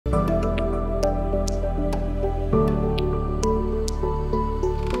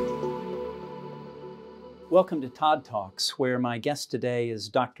Welcome to Todd Talks, where my guest today is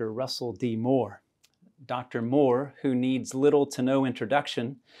Dr. Russell D. Moore. Dr. Moore, who needs little to no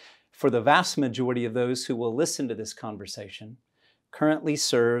introduction for the vast majority of those who will listen to this conversation, currently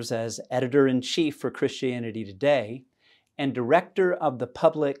serves as Editor-in-Chief for Christianity Today and Director of the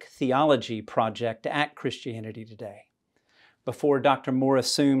Public Theology Project at Christianity Today. Before Dr. Moore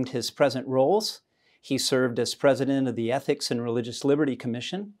assumed his present roles, he served as President of the Ethics and Religious Liberty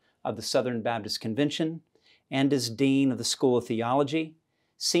Commission of the Southern Baptist Convention and as Dean of the School of Theology,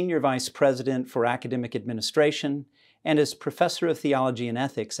 Senior Vice President for Academic Administration, and as Professor of Theology and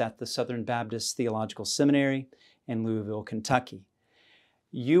Ethics at the Southern Baptist Theological Seminary in Louisville, Kentucky.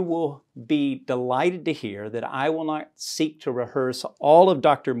 You will be delighted to hear that I will not seek to rehearse all of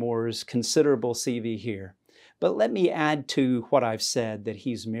Dr. Moore's considerable CV here, but let me add to what I've said that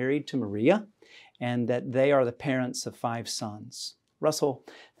he's married to Maria and that they are the parents of 5 sons. Russell,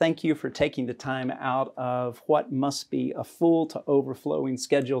 thank you for taking the time out of what must be a full to overflowing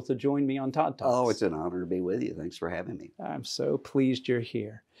schedule to join me on Todd Talks. Oh, it's an honor to be with you. Thanks for having me. I'm so pleased you're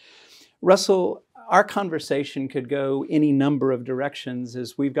here. Russell, our conversation could go any number of directions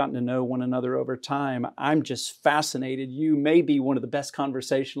as we've gotten to know one another over time. I'm just fascinated. You may be one of the best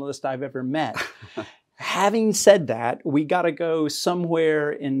conversationalists I've ever met. Having said that, we got to go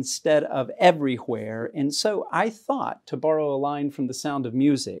somewhere instead of everywhere. And so I thought, to borrow a line from The Sound of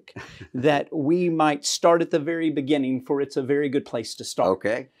Music, that we might start at the very beginning, for it's a very good place to start.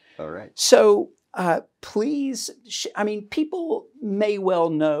 Okay. All right. So please, people may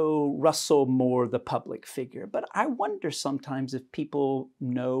well know Russell Moore, the public figure, but I wonder sometimes if people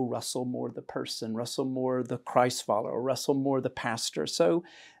know Russell Moore, the person, Russell Moore, the Christ follower, Russell Moore, the pastor. So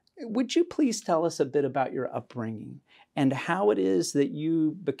would you please tell us a bit about your upbringing and how it is that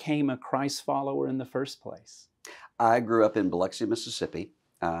you became a Christ follower in the first place? I grew up in Biloxi, Mississippi,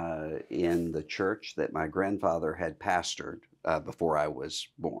 in the church that my grandfather had pastored before I was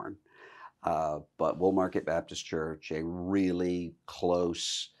born. But Woolmarket Baptist Church, a really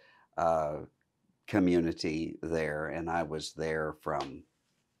close community there, and I was there from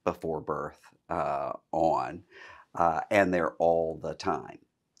before birth on, and there all the time.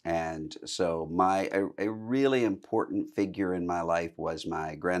 And so a really important figure in my life was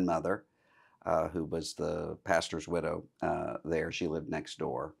my grandmother, who was the pastor's widow there. She lived next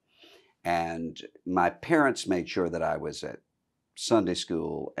door. And my parents made sure that I was at Sunday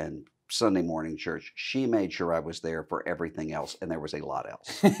school and Sunday morning church. She made sure I was there for everything else, and there was a lot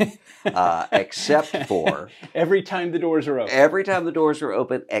else, except for... Every time the doors are open. Every time the doors were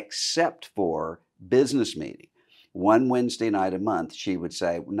open, except for business meeting. One Wednesday night a month, she would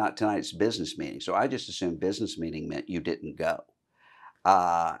say, not tonight's business meeting. So I just assumed business meeting meant you didn't go.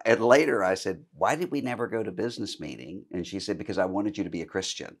 And later I said, why did we never go to business meeting? And she said, because I wanted you to be a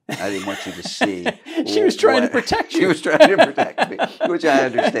Christian. I didn't want you to see. She was trying to protect you. She was trying to protect me, which I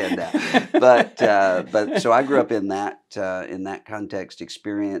understand now. But so I grew up in that context,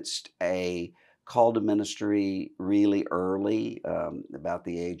 experienced a call to ministry really early, about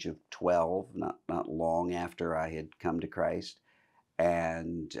the age of 12, not long after I had come to Christ.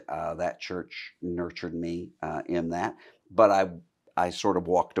 And that church nurtured me in that. But I sort of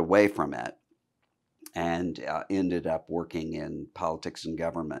walked away from it and ended up working in politics and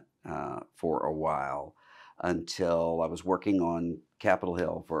government for a while until I was working on Capitol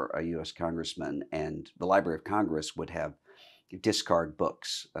Hill for a U.S. congressman. And the Library of Congress would have discard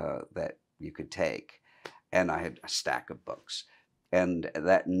books that you could take. And I had a stack of books. And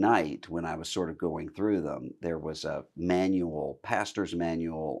that night, when I was sort of going through them, there was a manual, pastor's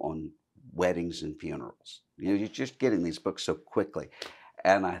manual on weddings and funerals. You know, you're just getting these books so quickly.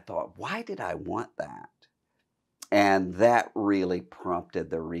 And I thought, why did I want that? And that really prompted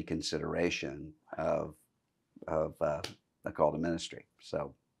the reconsideration of the call to ministry.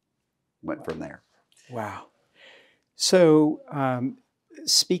 So went from there. Wow. So,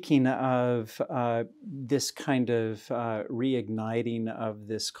 speaking of this kind of reigniting of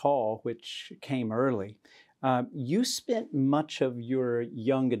this call, which came early, you spent much of your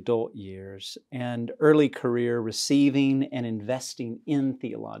young adult years and early career receiving and investing in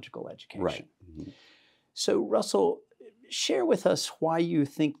theological education. Right. Mm-hmm. So, Russell, share with us why you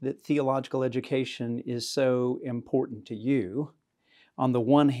think that theological education is so important to you on the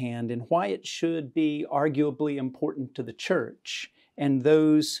one hand, and why it should be arguably important to the church and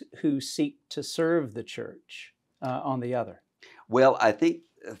those who seek to serve the church on the other. Well, I think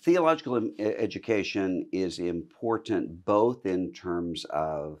theological education is important both in terms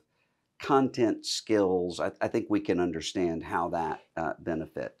of content skills. I think we can understand how that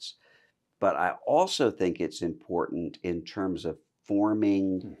benefits. But I also think it's important in terms of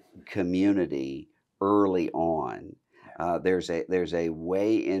forming community early on. There's a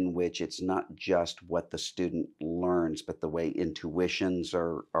way in which it's not just what the student learns, but the way intuitions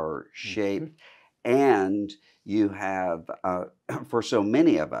are shaped. And you have, for so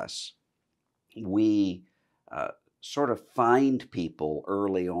many of us, we sort of find people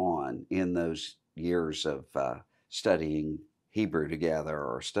early on in those years of studying Hebrew together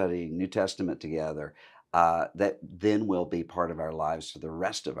or studying New Testament together, that then will be part of our lives for the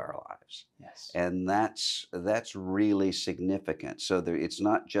rest of our lives. Yes. And that's really significant. So it's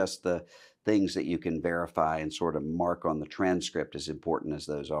not just the things that you can verify and sort of mark on the transcript, as important as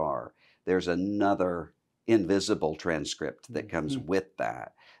those are. There's another invisible transcript that comes with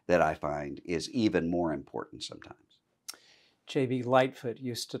that I find is even more important sometimes. J.B. Lightfoot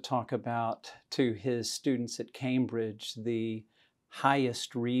used to talk about to his students at Cambridge the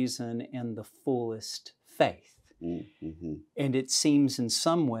highest reason and the fullest faith. Mm-hmm. And it seems in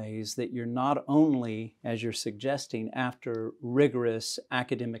some ways that you're not only, as you're suggesting, after rigorous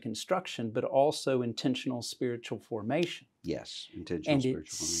academic instruction, but also intentional spiritual formation. Yes, intentional and spiritual it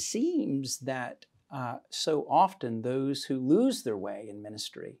formation. seems that so often those who lose their way in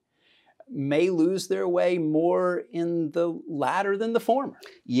ministry may lose their way more in the latter than the former.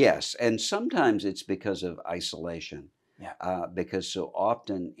 Yes, and sometimes it's because of isolation. Yeah. Because so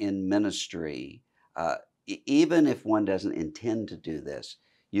often in ministry, even if one doesn't intend to do this,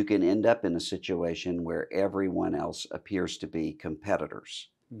 you can end up in a situation where everyone else appears to be competitors.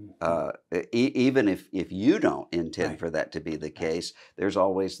 Even if you don't intend for that to be the case, there's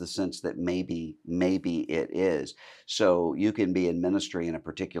always the sense that maybe it is. So you can be in ministry in a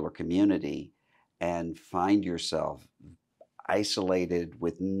particular community and find yourself isolated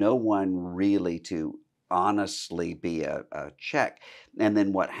with no one really to honestly be a check. And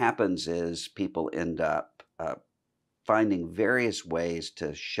then what happens is people end up finding various ways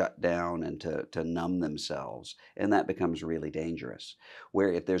to shut down and to numb themselves. And that becomes really dangerous.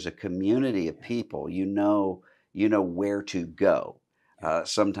 Where if there's a community of people, you know where to go.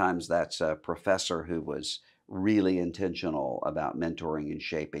 Sometimes that's a professor who was really intentional about mentoring and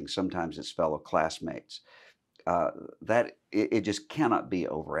shaping. Sometimes it's fellow classmates. That it just cannot be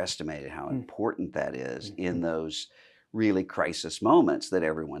overestimated how important that is in those really crisis moments that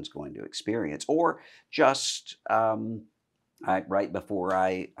everyone's going to experience. Or just right before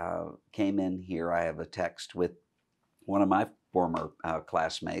I came in here, I have a text with one of my former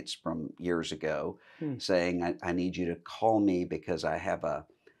classmates from years ago saying, I need you to call me because I have a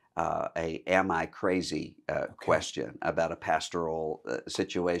am I crazy question about a pastoral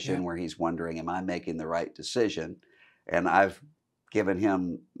situation where he's wondering, am I making the right decision? And I've given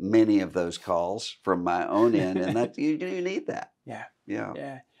him many of those calls from my own end, and that you need that. Yeah.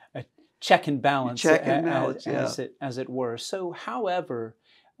 A check and balance, as it were. So, however,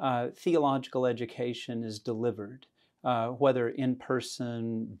 theological education is delivered, whether in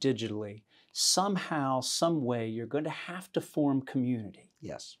person, digitally, somehow, some way, you're going to have to form community.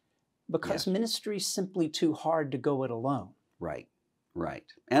 Yes. Because ministry is simply too hard to go it alone. Right.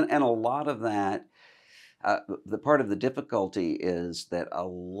 And a lot of that, the part of the difficulty is that a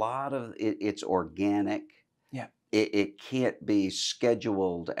lot of it's organic. Yeah. It can't be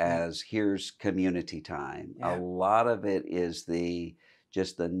scheduled as here's community time. Yeah. A lot of it is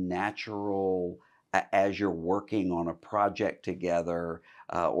just the natural, as you're working on a project together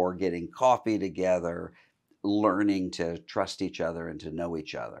or getting coffee together, learning to trust each other and to know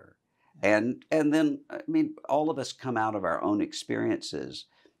each other. And then, I mean, all of us come out of our own experiences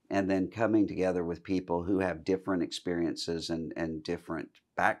and then coming together with people who have different experiences and different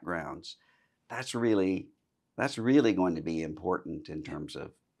backgrounds. That's really going to be important in terms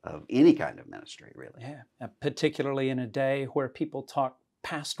of any kind of ministry, really. Yeah, particularly in a day where people talk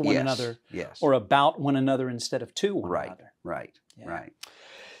past one another yes. or about one another instead of to one another. Right.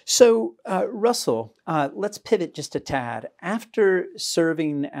 So, Russell, let's pivot just a tad. After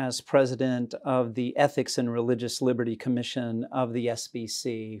serving as president of the Ethics and Religious Liberty Commission of the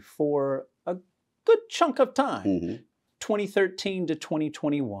SBC for a good chunk of time, 2013 to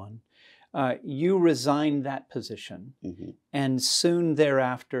 2021, you resigned that position and soon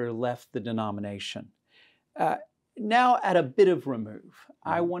thereafter left the denomination. Now, at a bit of remove,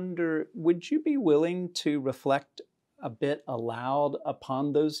 I wonder, would you be willing to reflect a bit aloud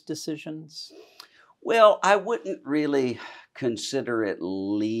upon those decisions? Well, I wouldn't really consider it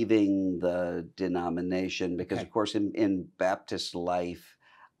leaving the denomination because, of course, in Baptist life,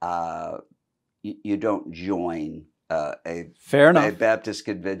 you don't join Fair a enough. Baptist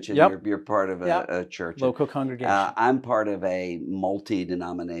convention. Yep. You're part of Yep. a church. Local congregation. I'm part of a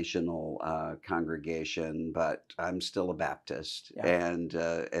multi-denominational congregation, but I'm still a Baptist, Yeah.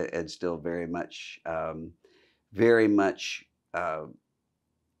 and still very much very much am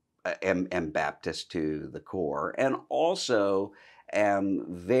Baptist to the core, and also am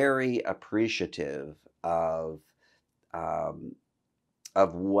very appreciative um,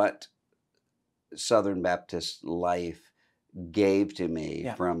 of what Southern Baptist life gave to me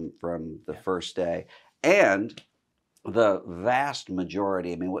Yeah. from the Yeah. first day. And the vast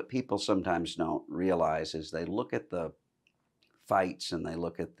majority, I mean, what people sometimes don't realize is they look at the fights and they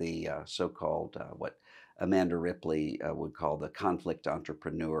look at the so-called what Amanda Ripley would call the conflict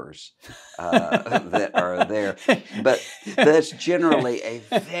entrepreneurs that are there. But that's generally a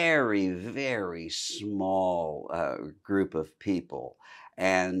very, very small group of people.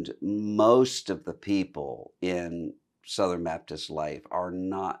 And most of the people in Southern Baptist life are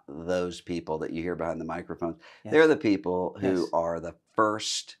not those people that you hear behind the microphones. Yes. They're the people who Yes. are the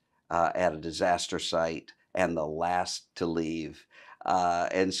first at a disaster site and the last to leave.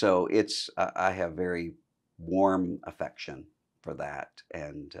 And so it's I have very warm affection for that,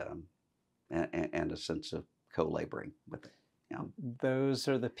 and a sense of co-laboring with it. Yeah. Those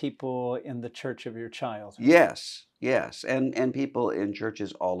are the people in the church of your child. Yes, yes, and people in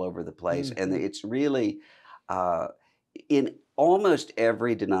churches all over the place, and Mhm. it's really in almost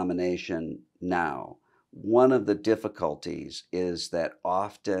every denomination now. One of the difficulties is that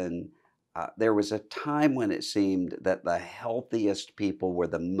often there was a time when it seemed that the healthiest people were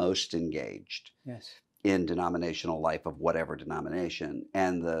the most engaged Yes. in denominational life of whatever denomination,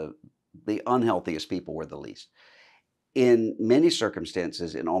 and the unhealthiest people were the least. In many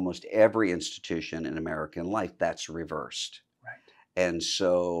circumstances, in almost every institution in American life, that's reversed. Right. And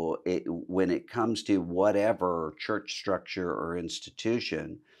so when it comes to whatever church structure or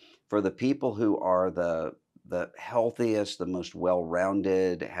institution, for the people who are the healthiest, the most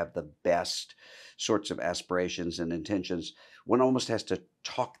well-rounded, have the best sorts of aspirations and intentions, one almost has to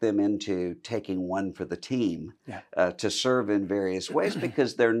talk them into taking one for the team Yeah. to serve in various ways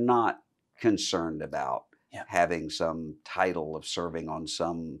because they're not concerned about Yeah. having some title of serving on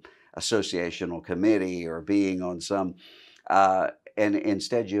some associational committee or being on some and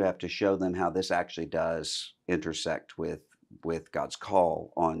instead you have to show them how this actually does intersect with God's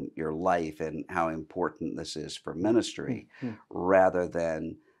call on your life and how important this is for ministry, Mhm. rather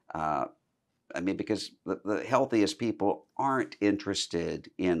than I mean, because the healthiest people aren't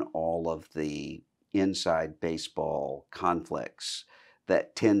interested in all of the inside baseball conflicts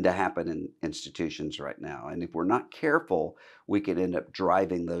that tend to happen in institutions right now. And if we're not careful, we could end up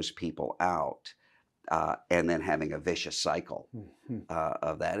driving those people out and then having a vicious cycle Mhm.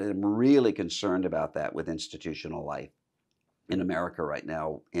 of that. And I'm really concerned about that with institutional life in America right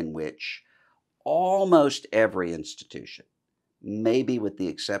now, in which almost every institution, maybe with the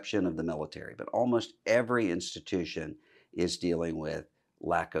exception of the military, but almost every institution is dealing with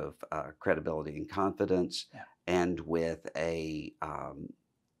lack of credibility and confidence, Yeah. and with a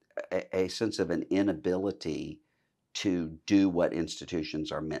sense of an inability to do what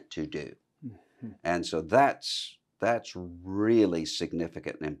institutions are meant to do. Mhm. And so that's really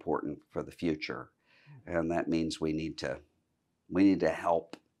significant and important for the future. And that means we need to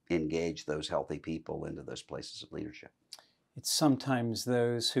help engage those healthy people into those places of leadership. It's sometimes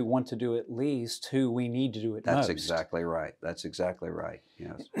those who want to do it least who we need to do it That's most. exactly right. That's exactly right.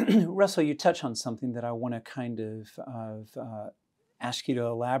 Yes. Russell, you touch on something that I want to kind of ask you to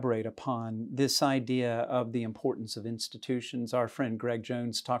elaborate upon, this idea of the importance of institutions. Our friend Greg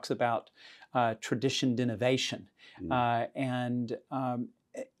Jones talks about traditioned innovation. And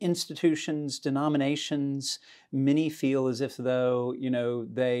institutions, denominations, many feel as if though,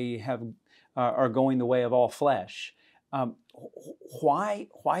 they are going the way of all flesh. Why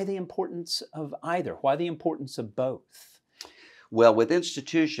the importance of either? Why the importance of both? Well, with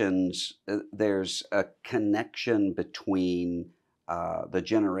institutions, there's a connection between the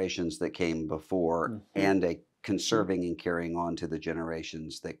generations that came before and a conserving and carrying on to the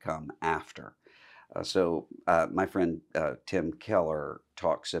generations that come after. So my friend Tim Keller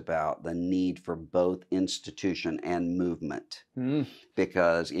talks about the need for both institution and movement,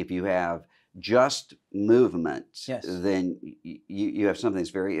 because if you have just movement, Yes. then you have something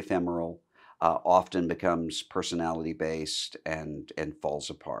that's very ephemeral, often becomes personality based and falls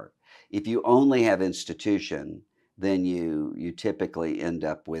apart. If you only have institution, then you typically end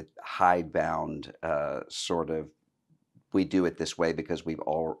up with hidebound sort of we do it this way because we've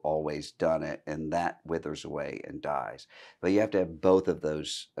always done it, and that withers away and dies. But you have to have both of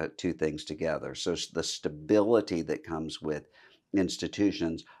those two things together. So the stability that comes with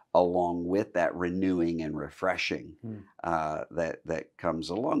institutions, along with that renewing and refreshing that comes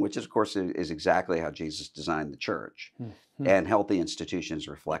along, which is, of course, is exactly how Jesus designed the church, and healthy institutions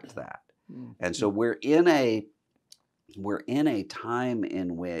reflect that. And so we're in a time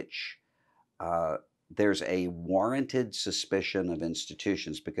in which there's a warranted suspicion of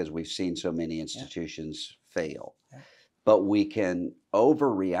institutions because we've seen so many institutions fail. But we can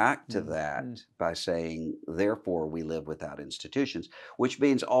overreact to that by saying, therefore, we live without institutions, which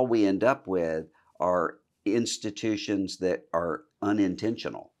means all we end up with are institutions that are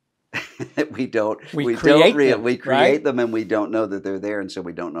unintentional. That we create them, and we don't know that they're there, and so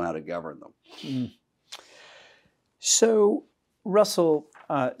we don't know how to govern them. So, Russell,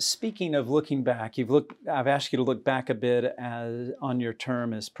 speaking of looking back, I've asked you to look back a bit on your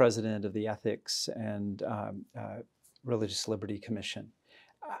term as president of the Ethics and Religious Liberty Commission.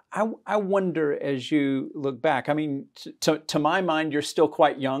 I wonder, as you look back, I mean, to my mind, you're still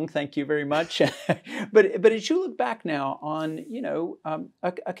quite young. Thank you very much. but as you look back now on,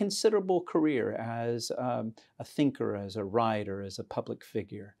 a considerable career as a thinker, as a writer, as a public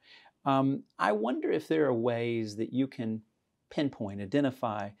figure, I wonder if there are ways that you can pinpoint,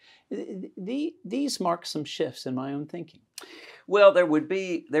 identify, these mark some shifts in my own thinking. Well, there would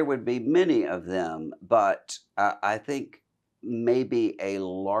be many of them, but I think maybe a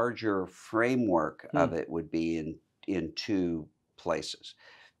larger framework of it would be in two places.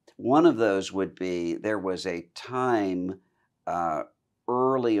 One of those would be, there was a time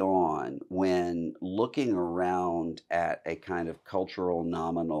early on when looking around at a kind of cultural,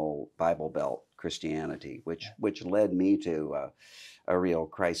 nominal Bible Belt Christianity, which led me to a real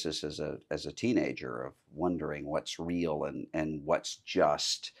crisis as a teenager of wondering what's real and what's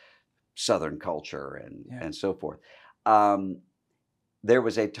just Southern culture and so forth. There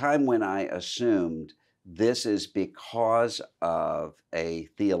was a time when I assumed this is because of a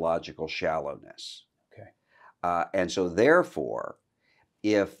theological shallowness. Okay. And so therefore,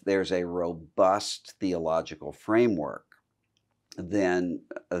 if there's a robust theological framework, then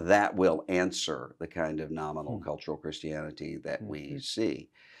that will answer the kind of nominal cultural Christianity that we see.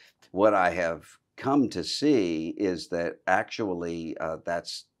 What I have come to see is that actually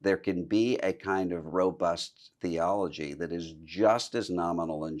there can be a kind of robust theology that is just as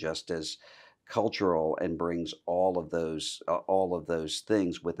nominal and just as cultural and brings all of those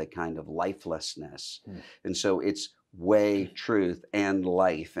things with a kind of lifelessness. And so it's way, truth, and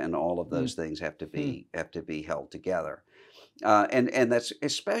life, and all of those things have to be held together. And that's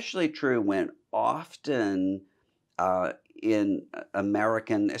especially true when often in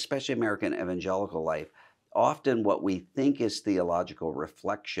especially American evangelical life, often what we think is theological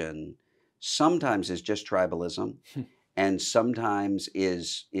reflection sometimes is just tribalism, and sometimes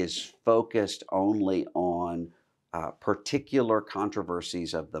is focused only on particular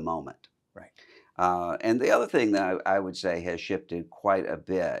controversies of the moment. Right. And the other thing that I would say has shifted quite a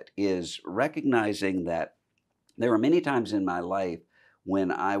bit is recognizing that there were many times in my life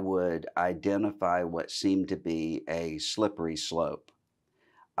when I would identify what seemed to be a slippery slope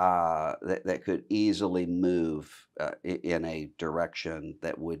that could easily move in a direction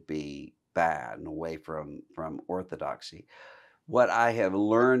that would be bad and away from orthodoxy. What I have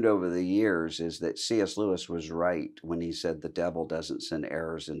learned over the years is that C.S. Lewis was right when he said the devil doesn't send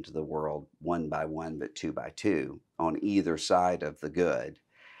errors into the world one by one, but two by two on either side of the good.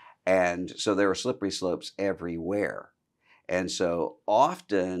 And so there are slippery slopes everywhere. And so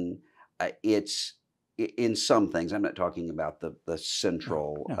often it's in some things, I'm not talking about the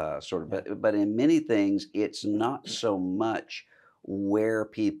central but in many things, it's not so much where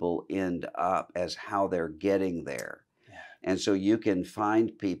people end up as how they're getting there. Yeah. And so you can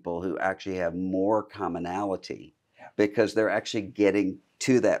find people who actually have more commonality because they're actually getting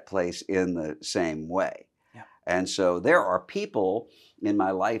to that place in the same way. Yeah. And so there are people in my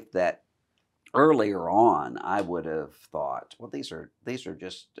life that earlier on I would have thought, well, these are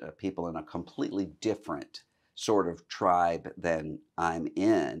just people in a completely different sort of tribe than I'm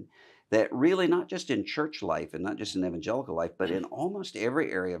in, that really not just in church life and not just in evangelical life, but in almost every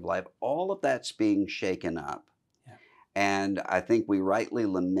area of life, all of that's being shaken up. Yeah. And I think we rightly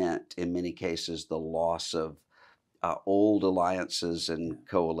lament in many cases the loss of old alliances and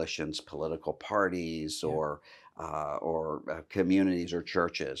coalitions, political parties, or communities or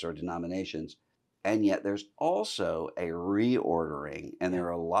churches or denominations. And yet there's also a reordering, and there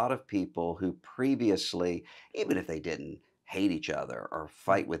are a lot of people who previously, even if they didn't hate each other or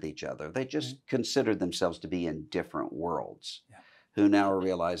fight with each other. They just considered themselves to be in different worlds, who now are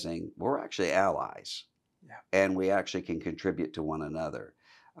realizing we're actually allies, and we actually can contribute to one another.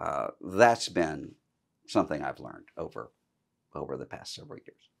 That's been something I've learned over the past several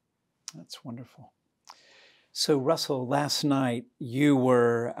years. That's wonderful. So, Russell, last night you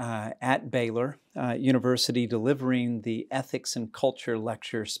were at Baylor University delivering the Ethics and Culture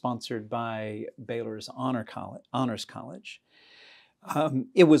lecture sponsored by Baylor's Honors College.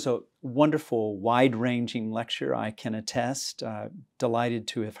 It was a wonderful, wide-ranging lecture, I can attest. Delighted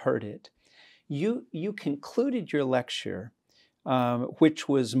to have heard it. You concluded your lecture, which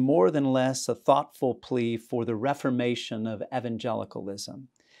was more than less a thoughtful plea for the reformation of evangelicalism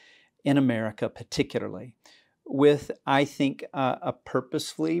in America particularly, with, I think, a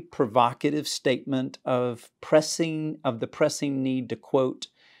purposefully provocative statement of the pressing need to, quote,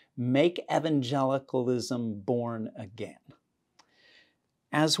 make evangelicalism born again.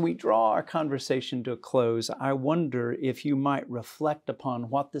 As we draw our conversation to a close, I wonder if you might reflect upon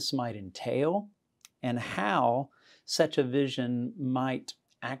what this might entail and how such a vision might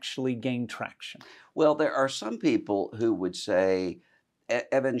actually gain traction. Well, there are some people who would say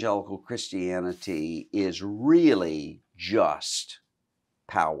evangelical Christianity is really just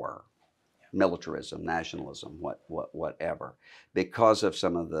power, militarism, nationalism, whatever, because of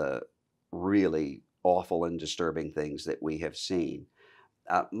some of the really awful and disturbing things that we have seen.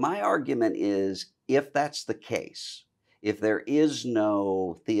 My argument is, if that's the case, if there is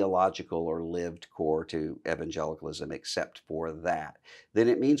no theological or lived core to evangelicalism except for that, then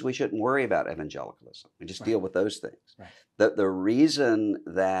it means we shouldn't worry about evangelicalism. We just deal with those things. Right. The reason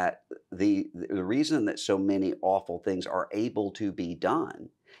that the reason that so many awful things are able to be done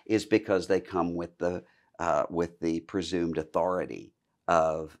is because they come with the presumed authority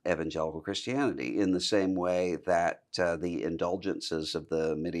of evangelical Christianity, in the same way that the indulgences of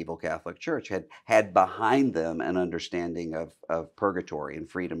the medieval Catholic Church had behind them an understanding of purgatory and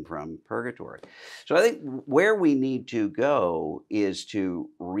freedom from purgatory. So I think where we need to go is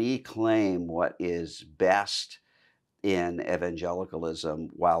to reclaim what is best in evangelicalism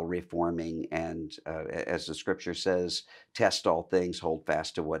while reforming and, as the scripture says, test all things, hold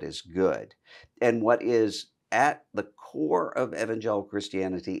fast to what is good. And what is at the core of evangelical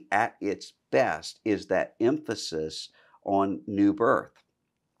Christianity at its best is that emphasis on new birth,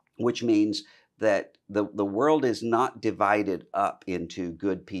 which means that the world is not divided up into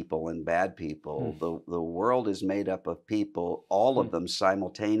good people and bad people. The world is made up of people, all of them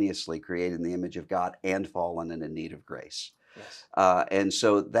simultaneously created in the image of God and fallen and in need of grace. Yes. And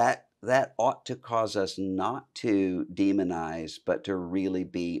so that ought to cause us not to demonize, but to really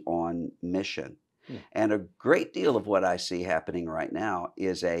be on mission. And a great deal of what I see happening right now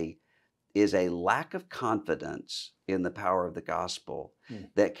is a lack of confidence in the power of the gospel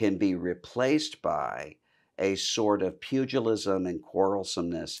that can be replaced by a sort of pugilism and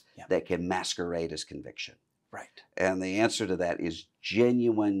quarrelsomeness that can masquerade as conviction. Right. And the answer to that is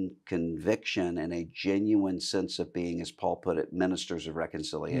genuine conviction and a genuine sense of being, as Paul put it, ministers of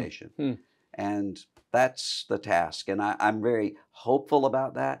reconciliation. And that's the task. And I'm very hopeful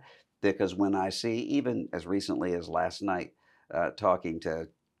about that, because when I see, even as recently as last night, talking to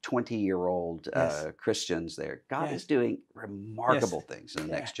 20-year-old Christians there, God is doing remarkable things in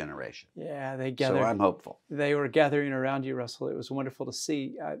the next generation. Yeah, they gathered. So I'm hopeful. They were gathering around you, Russell. It was wonderful to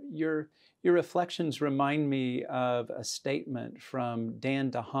see. Your reflections remind me of a statement from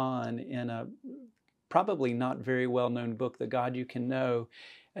Dan DeHaan in a probably not very well-known book, The God You Can Know.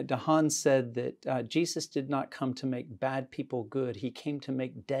 DeHaan said that Jesus did not come to make bad people good. He came to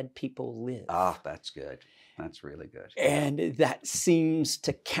make dead people live. Ah, that's good. That's really good. And that seems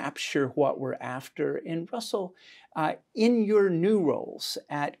to capture what we're after. And Russell, in your new roles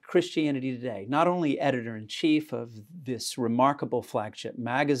at Christianity Today, not only editor-in-chief of this remarkable flagship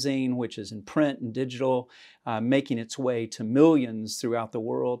magazine, which is in print and digital, making its way to millions throughout the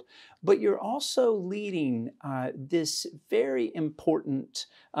world, but you're also leading this very important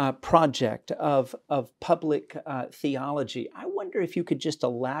project of public theology. I wonder if you could just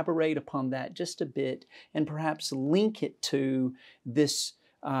elaborate upon that just a bit and perhaps link it to this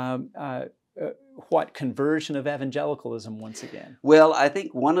conversion of evangelicalism once again? Well, I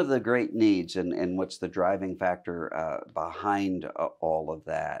think one of the great needs and what's the driving factor behind all of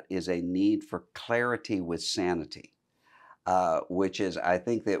that is a need for clarity with sanity, which is, I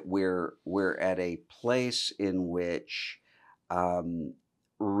think that we're at a place in which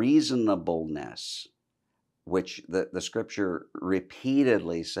reasonableness, which the scripture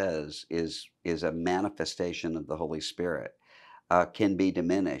repeatedly says is a manifestation of the Holy Spirit, can be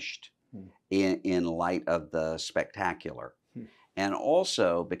diminished in light of the spectacular. And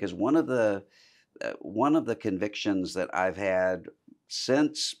also because one of the convictions that I've had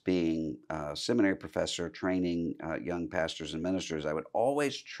since being a seminary professor training young pastors and ministers, I would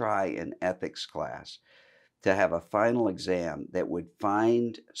always try in ethics class to have a final exam that would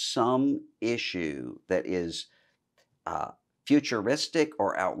find some issue that is uh, futuristic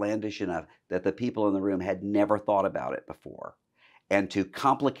or outlandish enough that the people in the room had never thought about it before, and to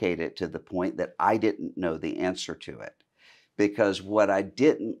complicate it to the point that I didn't know the answer to it. Because what I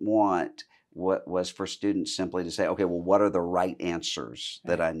didn't want was for students simply to say, okay, well, what are the right answers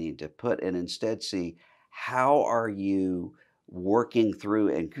that I need to put? And instead see, how are you working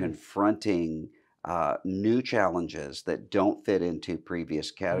through and confronting new challenges that don't fit into previous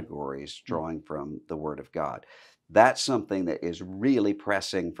categories, drawing from the Word of God? That's something that is really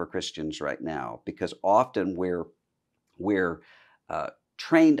pressing for Christians right now, because often we're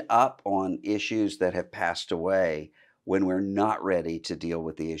trained up on issues that have passed away when we're not ready to deal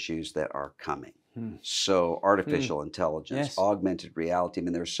with the issues that are coming. So artificial intelligence, Yes. augmented reality, I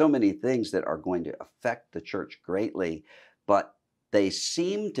mean, there's so many things that are going to affect the church greatly, but they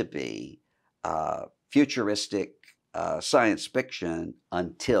seem to be futuristic science fiction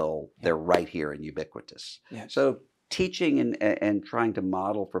until they're right here and ubiquitous. Yes. So teaching and trying to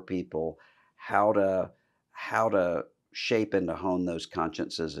model for people how to shape and to hone those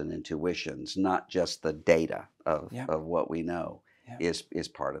consciences and intuitions, not just the data of what we know, is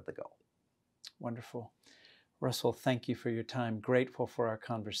part of the goal. Wonderful. Russell, thank you for your time. Grateful for our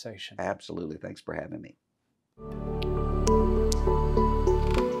conversation. Absolutely. Thanks for having me.